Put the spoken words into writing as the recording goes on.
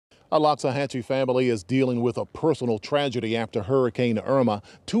A Loxahatchee family is dealing with a personal tragedy after Hurricane Irma.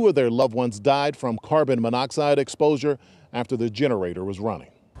 Two of their loved ones died from carbon monoxide exposure after the generator was running.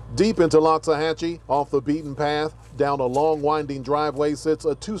 Deep into Loxahatchee, off the beaten path, down a long winding driveway sits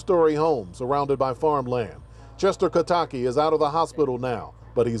a two-story home surrounded by farmland. Chester Kataki is out of the hospital now,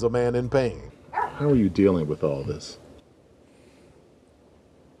 but he's a man in pain. How are you dealing with all this?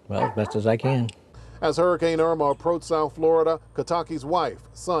 Well, as best as I can. As Hurricane Irma approached South Florida, Kataki's wife,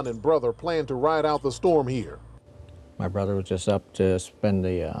 son, and brother plan to ride out the storm here. My brother was just up to spend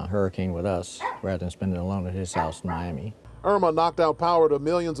the hurricane with us rather than spending it alone at his house in Miami. Irma knocked out power to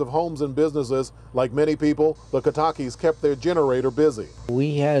millions of homes and businesses. Like many people, the Katakis kept their generator busy.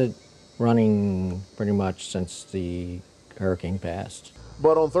 We had it running pretty much since the hurricane passed.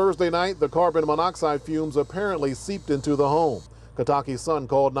 But on Thursday night, the carbon monoxide fumes apparently seeped into the home. Kataki's son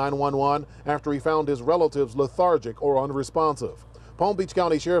called 911 after he found his relatives lethargic or unresponsive. Palm Beach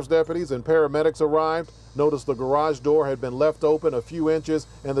County Sheriff's deputies and paramedics arrived, noticed the garage door had been left open a few inches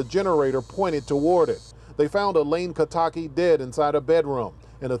and the generator pointed toward it. They found Elaine Kataki dead inside a bedroom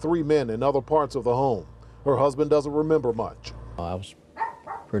and the three men in other parts of the home. Her husband doesn't remember much. I was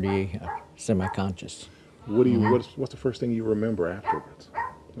pretty semi-conscious. What's the first thing you remember afterwards?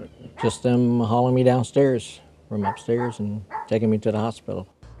 Just them hauling me downstairs from upstairs and taking me to the hospital.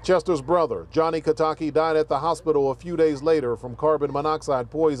 Chester's brother, Johnny Kataki, died at the hospital a few days later from carbon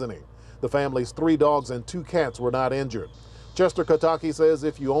monoxide poisoning. The family's 3 dogs and 2 cats were not injured. Chester Kataki says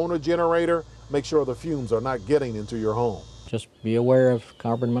if you own a generator, make sure the fumes are not getting into your home. Just be aware of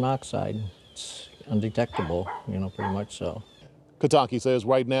carbon monoxide. It's undetectable, pretty much so. Kataki says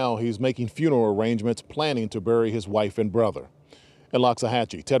right now he's making funeral arrangements, planning to bury his wife and brother. In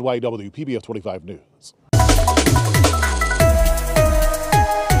Loxahatchee, Ted White, WPBF 25 News.